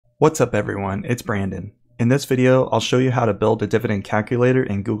What's up everyone, it's Brandon. In this video, I'll show you how to build a dividend calculator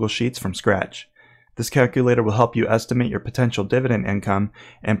in Google Sheets from scratch. This calculator will help you estimate your potential dividend income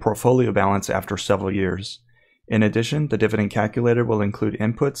and portfolio balance after several years. In addition, the dividend calculator will include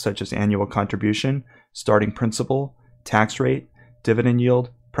inputs such as annual contribution, starting principal, tax rate, dividend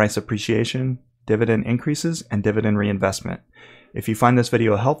yield, price appreciation, dividend increases, and dividend reinvestment. If you find this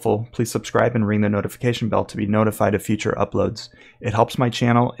video helpful, please subscribe and ring the notification bell to be notified of future uploads. It helps my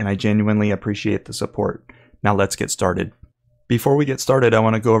channel and I genuinely appreciate the support. Now let's get started. Before we get started, I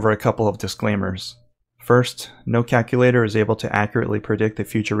want to go over a couple of disclaimers. First, no calculator is able to accurately predict the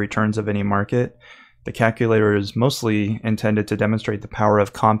future returns of any market. The calculator is mostly intended to demonstrate the power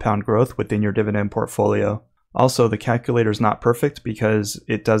of compound growth within your dividend portfolio. Also, the calculator is not perfect because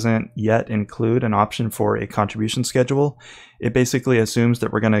it doesn't yet include an option for a contribution schedule. It basically assumes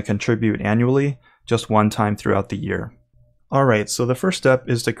that we're going to contribute annually, just one time throughout the year. Alright, so the first step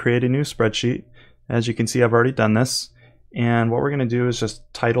is to create a new spreadsheet. As you can see, I've already done this. And what we're going to do is just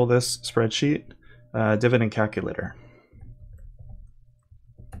title this spreadsheet Dividend Calculator.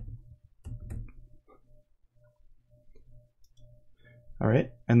 All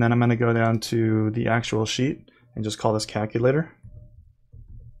right, and then I'm going to go down to the actual sheet and just call this calculator.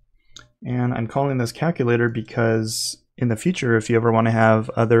 And I'm calling this calculator because in the future, if you ever want to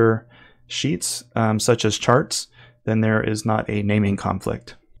have other sheets, such as charts, then there is not a naming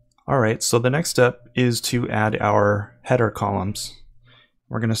conflict. All right, so the next step is to add our header columns.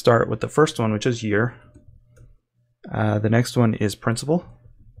 We're going to start with the first one, which is year. The next one is principal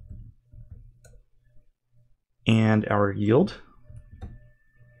and our yield.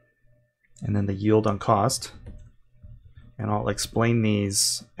 And then the yield on cost. And I'll explain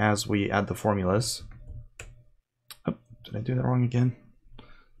these as we add the formulas. Oh, did I do that wrong again?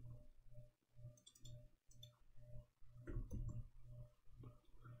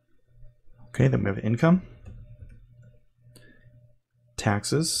 Okay, then we have income,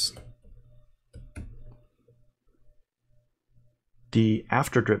 taxes, the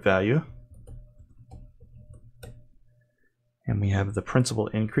after drip value, and we have the principal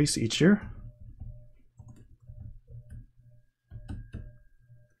increase each year.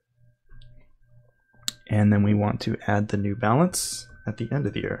 And then we want to add the new balance at the end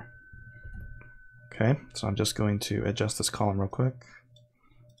of the year. Okay, so I'm just going to adjust this column real quick.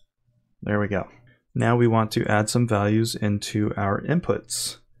 There we go. Now we want to add some values into our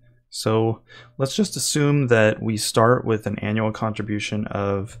inputs. So let's just assume that we start with an annual contribution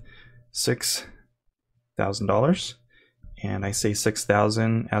of $6,000. And I say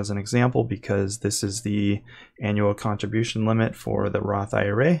 6,000 as an example because this is the annual contribution limit for the Roth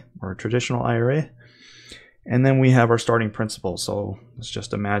IRA or traditional IRA. And then we have our starting principal. So let's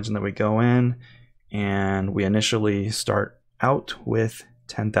just imagine that we go in and we initially start out with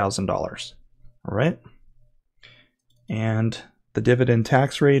 $10,000. All right. And the dividend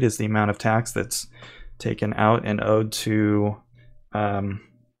tax rate is the amount of tax that's taken out and owed to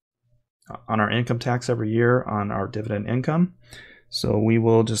on our income tax every year on our dividend income. So we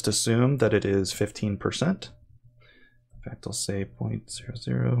will just assume that it is 15%. In fact, I'll say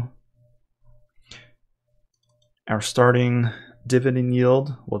 0.00. Our starting dividend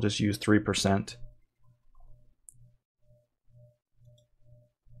yield, we'll just use 3%.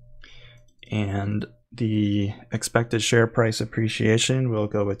 And the expected share price appreciation, we'll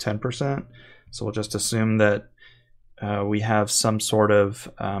go with 10%. So we'll just assume that we have some sort of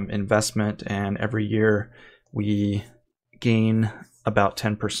investment, and every year we gain about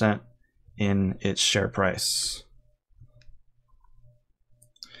 10% in its share price.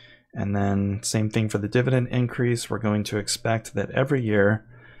 And then same thing for the dividend increase. We're going to expect that every year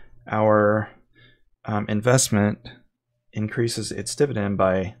our investment increases its dividend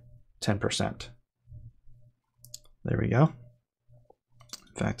by 10%. There we go.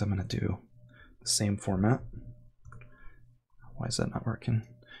 In fact, I'm going to do the same format. Why is that not working?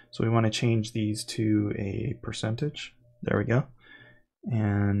 So we want to change these to a percentage. There we go.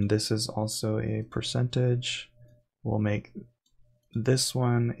 And this is also a percentage. We'll make this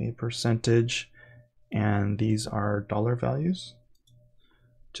one a percentage, and these are dollar values,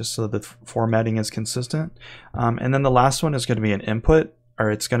 just so the formatting is consistent. And then the last one is going to be an input, or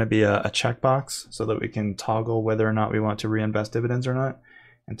it's going to be a checkbox so that we can toggle whether or not we want to reinvest dividends or not.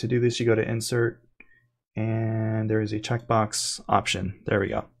 And to do this, you go to Insert, and there is a checkbox option. There we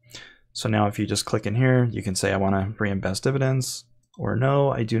go. So now if you just click in here, you can say I want to reinvest dividends, or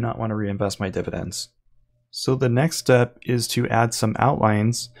no, I do not want to reinvest my dividends. So the next step is to add some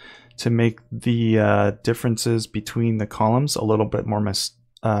outlines to make the differences between the columns a little bit more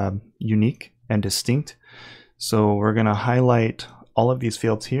unique and distinct. So we're going to highlight all of these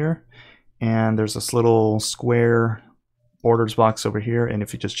fields here, and there's this little square borders box over here, and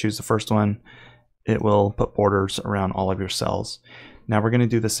if you just choose the first one, it will put borders around all of your cells. Now we're going to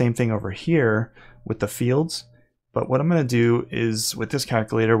do the same thing over here with the fields, but what I'm going to do is with this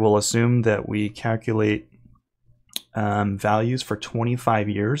calculator, we'll assume that we calculate values for 25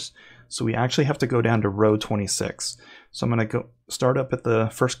 years. So we actually have to go down to row 26. So I'm going to go start up at the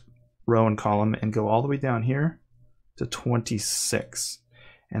first row and column and go all the way down here to 26.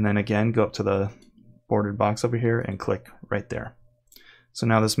 And then again, go up to the bordered box over here and click right there. So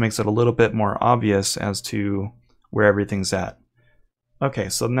now this makes it a little bit more obvious as to where everything's at. Okay,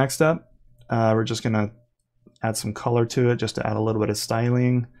 so next up, we're just going to add some color to it just to add a little bit of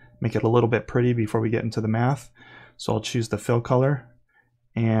styling, make it a little bit pretty before we get into the math. So I'll choose the fill color,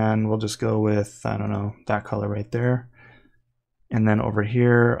 and we'll just go with, I don't know, that color right there. And then over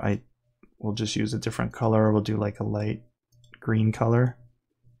here, we'll just use a different color. We'll do like a light green color.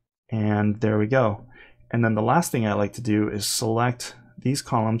 And there we go. And then the last thing I like to do is select these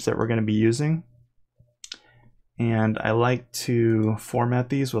columns that we're going to be using. And I like to format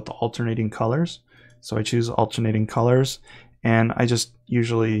these with alternating colors. So I choose alternating colors, and I just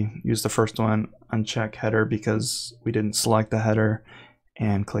usually use the first one, uncheck header, because we didn't select the header,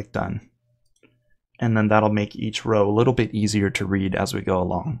 and click done. And then that'll make each row a little bit easier to read as we go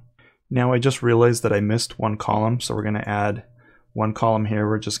along. Now I just realized that I missed one column, so we're going to add one column here.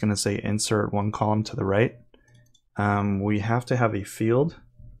 We're just going to say insert one column to the right. We have to have a field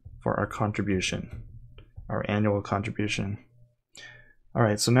for our contribution, our annual contribution. All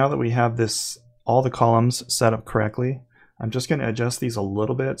right, so now that we have this, all the columns set up correctly, I'm just going to adjust these a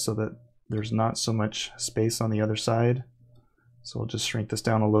little bit so that there's not so much space on the other side. So we'll just shrink this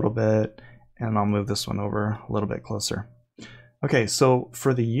down a little bit, and I'll move this one over a little bit closer. Okay, so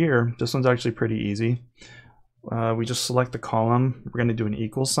for the year, this one's actually pretty easy. We just select the column. We're going to do an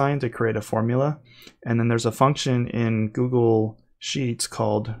equal sign to create a formula. And then there's a function in Google Sheets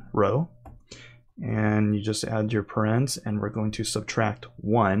called row. And you just add your parens, and we're going to subtract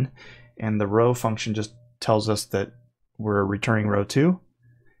 1. And the row function just tells us that we're returning row 2.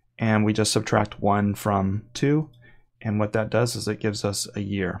 And we just subtract 1 from 2. And what that does is it gives us a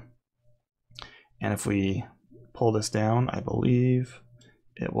year. And if we pull this down, I believe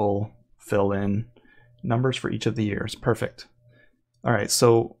it will fill in numbers for each of the years. Perfect. All right,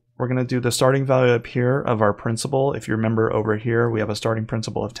 so we're going to do the starting value up here of our principal. If you remember over here, we have a starting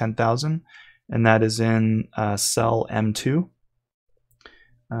principal of 10,000, and that is in cell M2.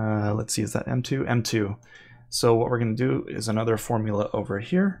 Let's see, is that M2? M2. So what we're going to do is another formula over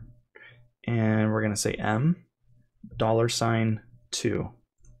here, and we're going to say M $2.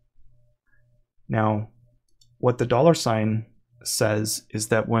 Now, what the $ says is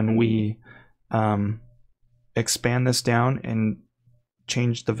that when we expand this down and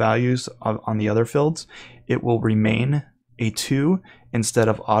change the values on the other fields, it will remain a 2 instead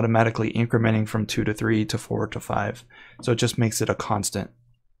of automatically incrementing from 2 to 3 to 4 to 5. So it just makes it a constant.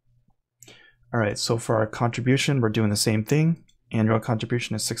 All right, so for our contribution, we're doing the same thing. Annual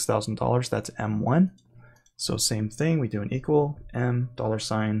contribution is $6,000. That's M1. So same thing, we do an equal M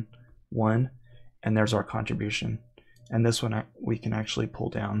 $1, and there's our contribution. And this one we can actually pull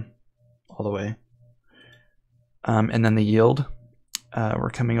down all the way. And then the yield, we're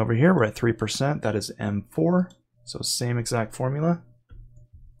coming over here, we're at 3%, that is M4. So same exact formula.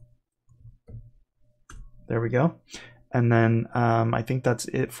 There we go. And then I think that's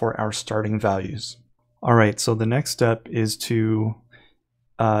it for our starting values. All right, so the next step is to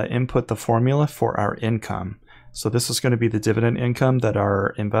input the formula for our income. So this is going to be the dividend income that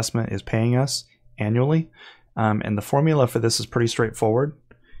our investment is paying us annually. And the formula for this is pretty straightforward.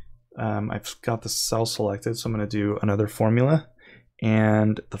 I've got the cell selected, so I'm going to do another formula.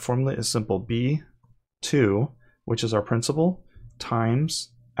 And the formula is simple: B2, which is our principal,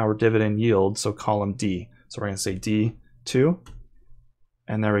 times our dividend yield, so column D. So we're going to say D2,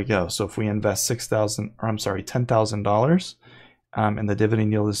 and there we go. So if we invest $10,000, and the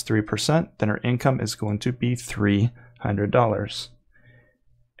dividend yield is 3%, then our income is going to be $300.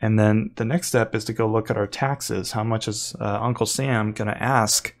 And then the next step is to go look at our taxes. How much is Uncle Sam going to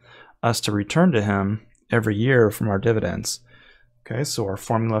ask us to return to him every year from our dividends? Okay, so our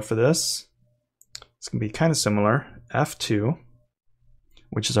formula for this is going to be kind of similar. F2,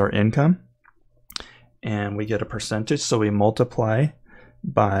 which is our income, and we get a percentage, so we multiply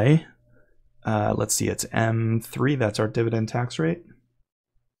by, let's see, it's M3, that's our dividend tax rate.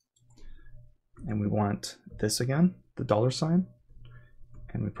 And we want this again, the $,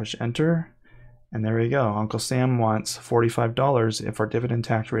 and we push enter, and there we go. Uncle Sam wants $45 if our dividend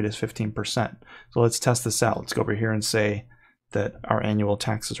tax rate is 15%. So let's test this out. Let's go over here and say that our annual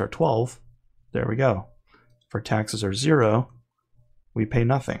taxes are 12, there we go. If our taxes are 0, we pay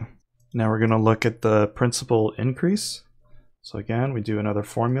nothing. Now we're going to look at the principal increase. So again, we do another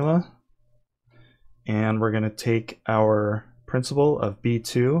formula, and we're going to take our principal of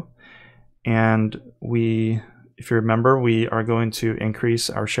B2, and if you remember, we are going to increase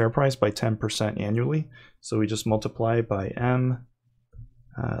our share price by 10% annually. So we just multiply by M,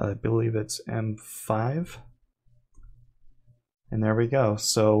 I believe it's M5, and there we go.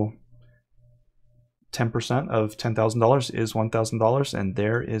 So 10% of $10,000 is $1,000, and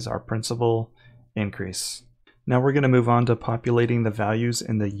there is our principal increase. Now we're going to move on to populating the values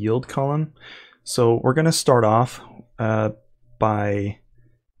in the yield column. So we're going to start off by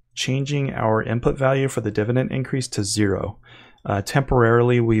changing our input value for the dividend increase to 0.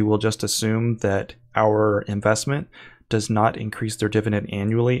 Temporarily, we will just assume that our investment does not increase their dividend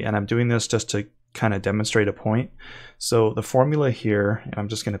annually, and I'm doing this just to kind of demonstrate a point. So the formula here, and I'm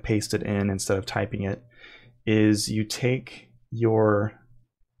just going to paste it in instead of typing it, is you take your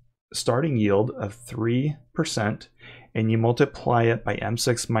starting yield of 3% and you multiply it by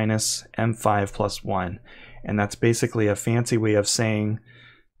M6 minus M5 plus 1. And that's basically a fancy way of saying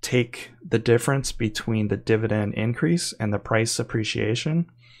take the difference between the dividend increase and the price appreciation.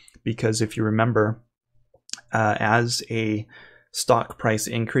 Because if you remember, as a stock price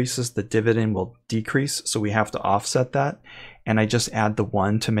increases, the dividend will decrease, so we have to offset that. And I just add the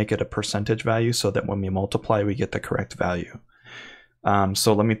 1 to make it a percentage value so that when we multiply, we get the correct value.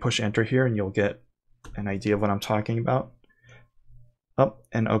 So let me push enter here and you'll get an idea of what I'm talking about. Oh,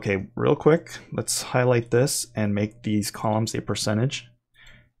 and okay, real quick, let's highlight this and make these columns a percentage.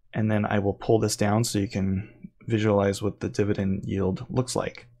 And then I will pull this down so you can visualize what the dividend yield looks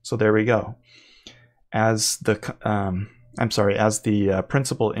like. So there we go. As the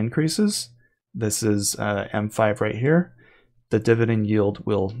principal increases, this is M5 right here, the dividend yield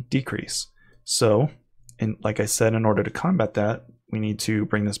will decrease. So, like I said, in order to combat that, we need to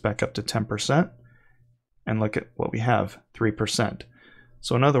bring this back up to 10% and look at what we have, 3%.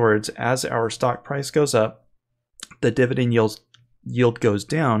 So in other words, as our stock price goes up, the dividend yield goes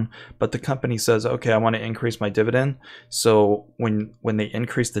down, but the company says, okay, I want to increase my dividend. So when they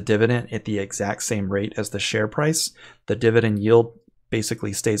increase the dividend at the exact same rate as the share price, the dividend yield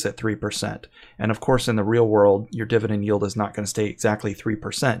basically stays at 3%. And of course, in the real world, your dividend yield is not going to stay exactly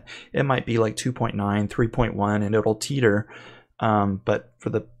 3%. It might be like 2.9, 3.1, and it'll teeter. But for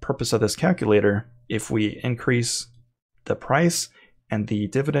the purpose of this calculator, if we increase the price and the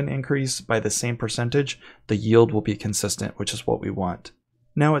dividend increase by the same percentage, the yield will be consistent, which is what we want.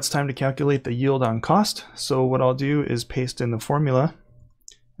 Now it's time to calculate the yield on cost. So what I'll do is paste in the formula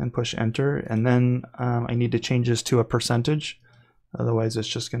and push enter, and then I need to change this to a percentage. Otherwise it's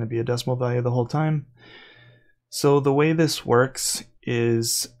just going to be a decimal value the whole time. So the way this works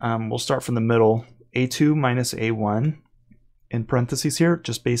is we'll start from the middle. A2 minus A1 in parentheses here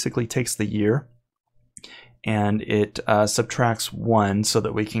just basically takes the year, and it subtracts 1 so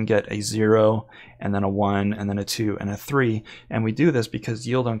that we can get a 0 and then a 1 and then a 2 and a 3. And we do this because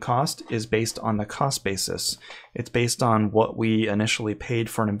yield on cost is based on the cost basis. It's based on what we initially paid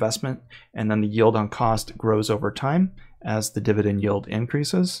for an investment, and then the yield on cost grows over time as the dividend yield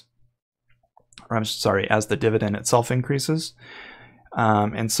increases. Or I'm sorry, as the dividend itself increases.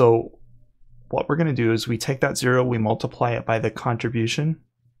 And so what we're going to do is we take that 0, we multiply it by the contribution,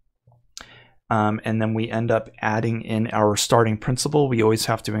 and then we end up adding in our starting principal. We always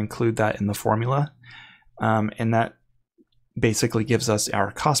have to include that in the formula, and that basically gives us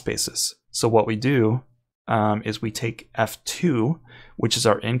our cost basis. So what we do is we take F2, which is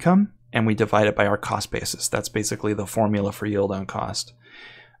our income, and we divide it by our cost basis. That's basically the formula for yield on cost.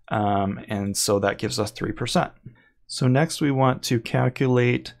 And so that gives us 3%. So next we want to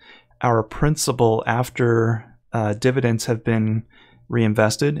calculate our principal after dividends have been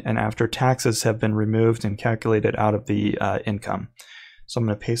reinvested and after taxes have been removed and calculated out of the income. So I'm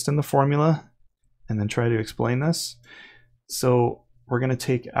going to paste in the formula and then try to explain this. So we're going to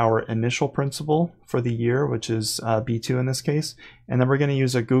take our initial principal for the year, which is B2 in this case, and then we're going to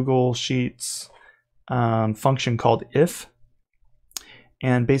use a Google Sheets function called if.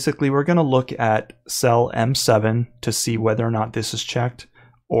 And basically we're going to look at cell M7 to see whether or not this is checked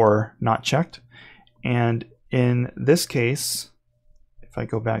or not checked. And in this case, if I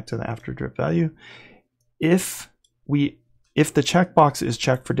go back to the after drip value, if the checkbox is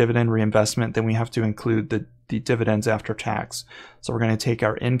checked for dividend reinvestment, then we have to include the dividends after tax. So we're going to take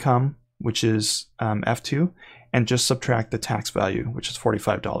our income, which is F2, and just subtract the tax value, which is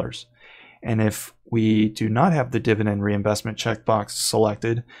 $45. And if we do not have the dividend reinvestment checkbox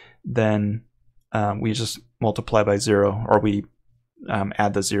selected, then we just multiply by 0, or we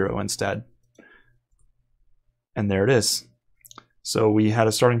add the 0 instead. And there it is. So we had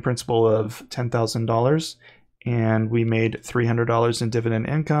a starting principal of $10,000 and we made $300 in dividend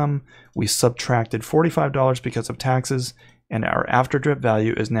income. We subtracted $45 because of taxes, and our after drip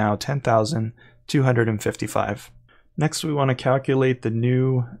value is now $10,255. Next, we want to calculate the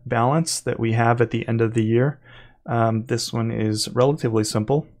new balance that we have at the end of the year. This one is relatively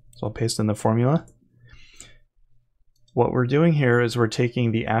simple, so I'll paste in the formula. What we're doing here is we're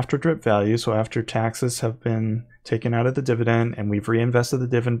taking the after drip value, so after taxes have been taken out of the dividend and we've reinvested the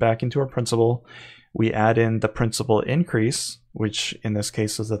dividend back into our principal, we add in the principal increase, which in this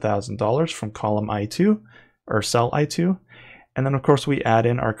case is $1,000 from column I2 or cell I2. And then of course we add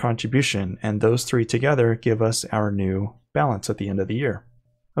in our contribution, and those three together give us our new balance at the end of the year.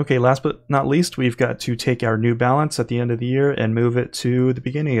 Okay, last but not least, we've got to take our new balance at the end of the year and move it to the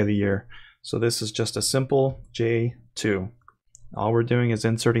beginning of the year. So this is just a simple J2. All we're doing is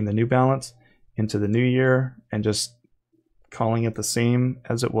inserting the new balance into the new year and just calling it the same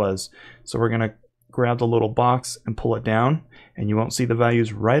as it was. So we're going to grab the little box and pull it down, and you won't see the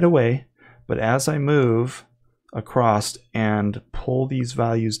values right away, but as I move across and pull these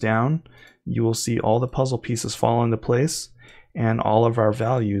values down, you will see all the puzzle pieces fall into place and all of our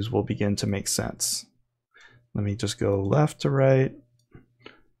values will begin to make sense. Let me just go left to right.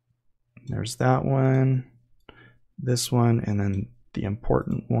 There's that one, this one, and then the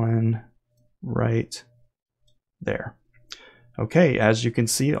important one right there. Okay, as you can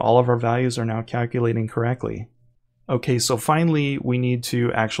see, all of our values are now calculating correctly. Okay, so finally we need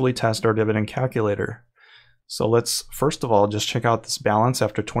to actually test our dividend calculator. So let's first of all just check out this balance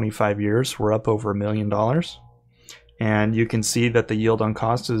after 25 years. We're up over $1 million. And you can see that the yield on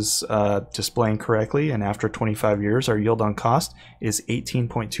cost is displaying correctly, and after 25 years our yield on cost is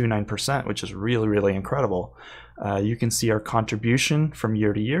 18.29%, which is really, really incredible. You can see our contribution from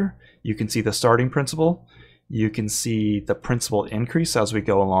year to year. You can see the starting principal. You can see the principal increase as we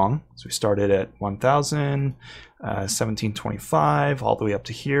go along. So we started at 1,000, 1725, all the way up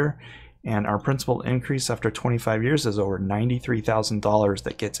to here. And our principal increase after 25 years is over $93,000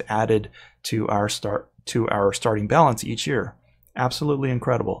 that gets added to our starting balance each year. Absolutely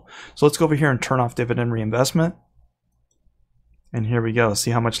incredible. So let's go over here and turn off dividend reinvestment. And here we go.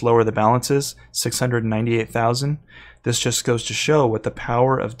 See how much lower the balance is? $698,000. This just goes to show what the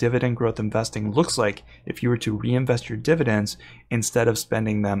power of dividend growth investing looks like if you were to reinvest your dividends instead of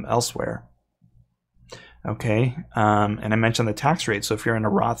spending them elsewhere. Okay, and I mentioned the tax rate. So if you're in a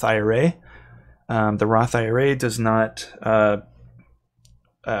Roth IRA, the Roth IRA does not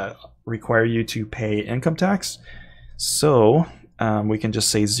require you to pay income tax. So we can just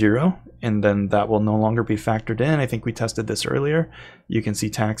say 0, and then that will no longer be factored in. I think we tested this earlier. You can see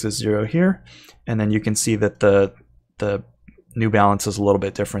tax is 0 here, and then you can see that the new balance is a little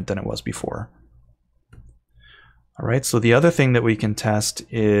bit different than it was before. All right, so the other thing that we can test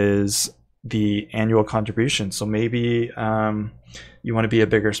is the annual contribution. So maybe you want to be a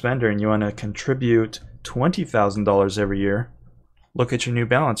bigger spender and you want to contribute $20,000 every year. Look at your new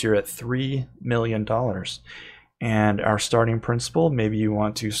balance. You're at $3 million. And our starting principal, maybe you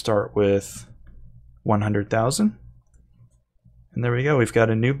want to start with 100,000. And there we go. We've got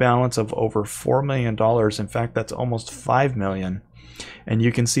a new balance of over $4 million. In fact, that's almost $5 million. And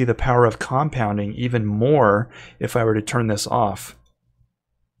you can see the power of compounding even more if I were to turn this off.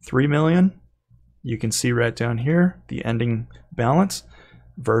 3 million, you can see right down here the ending balance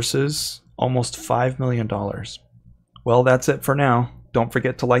versus almost $5 million. Well, that's it for now. Don't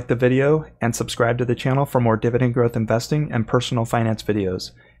forget to like the video and subscribe to the channel for more dividend growth investing and personal finance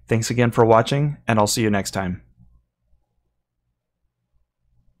videos. Thanks again for watching, and I'll see you next time.